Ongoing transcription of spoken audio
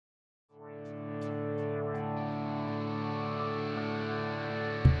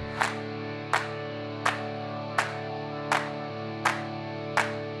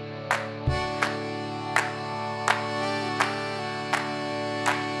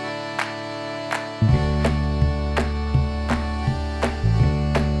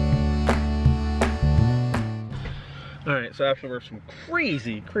So after some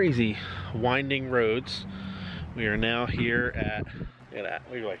crazy winding roads, we are now here at,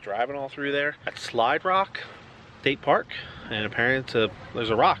 we were like driving all through there at Slide Rock State Park, and apparently there's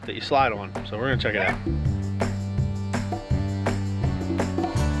a rock that you slide on, so we're gonna check it out.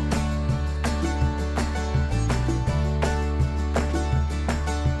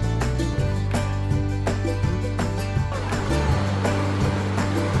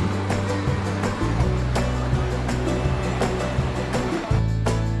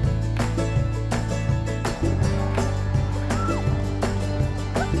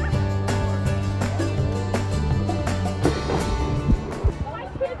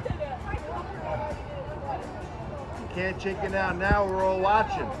 Can't chicken out now, we're all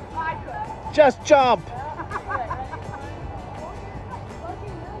watching. Just jump!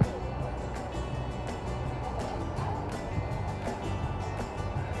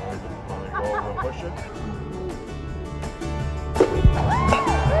 Want to go over and push it?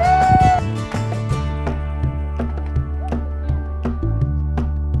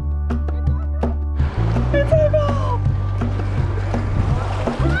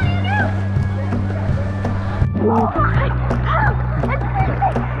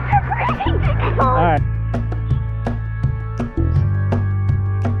 Alright.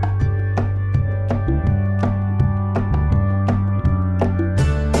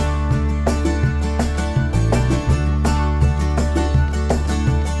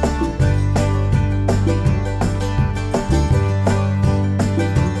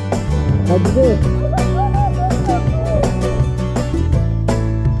 How'd you do?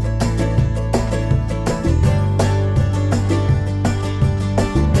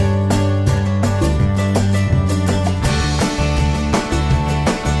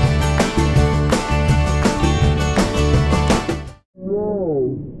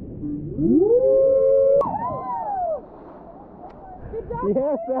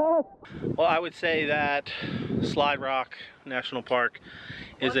 Yes, Seth. Well, I would say that Slide Rock National Park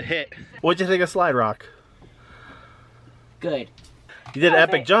is a hit. What'd you think of Slide Rock? Good. You did an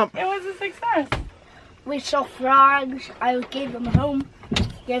epic jump. It was a success. We saw frogs. I gave them a home,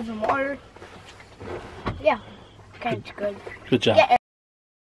 gave them water. Yeah, okay, it's good. Good job. Yeah.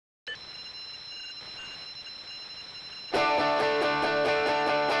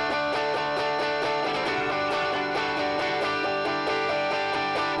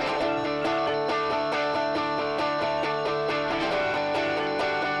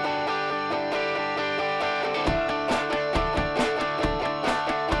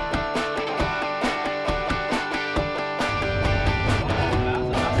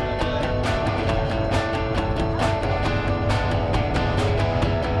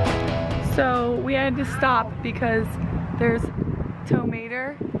 So we had to stop because there's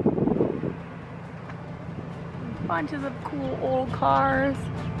tomato, bunches of cool old cars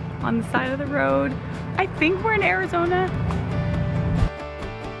on the side of the road. I think we're in Arizona.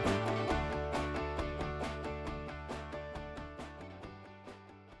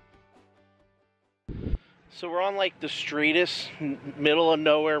 So we're on like the straightest, middle of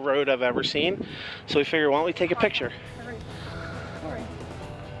nowhere road I've ever seen. So we figured, why don't we take a picture?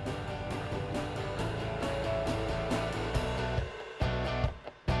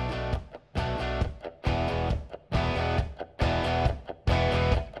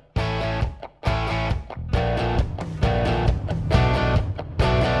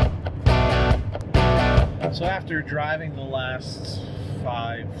 So after driving the last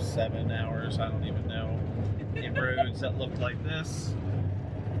 5-7 hours, I don't even know, in roads that looked like this,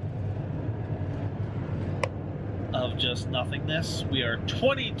 of just nothingness, we are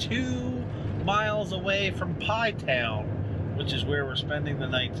 22 miles away from Pie Town, which is where we're spending the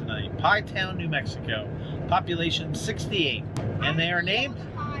night tonight. Pie Town, New Mexico. Population 68. And they are named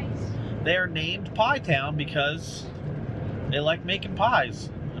Pie Town because they like making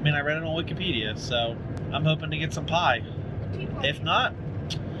pies. I mean, I read it on Wikipedia, so I'm hoping to get some pie. If not,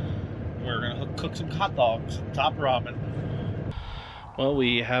 we're gonna cook some hot dogs and top ramen. Well,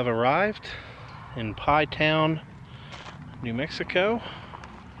 we have arrived in Pie Town, New Mexico.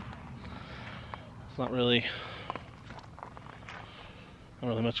 It's not really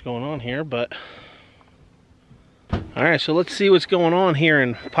much going on here, but all right, so let's see what's going on here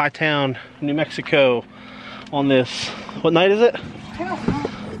in Pie Town, New Mexico on this, what night is it? I don't know.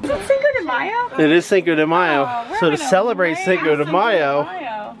 Is it Cinco de Mayo? It is Cinco de Mayo. Oh, so to celebrate Cinco de Mayo,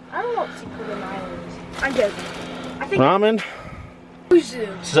 I don't know what Cinco de Mayo is. I'm joking. I think ramen.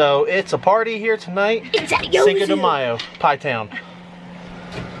 Yuzu. So it's a party here tonight. It's at Cinco de Yuzu. Mayo, Pie Town.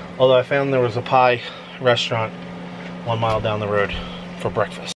 Although I found there was a pie restaurant 1 mile down the road for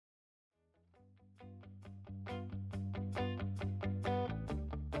breakfast.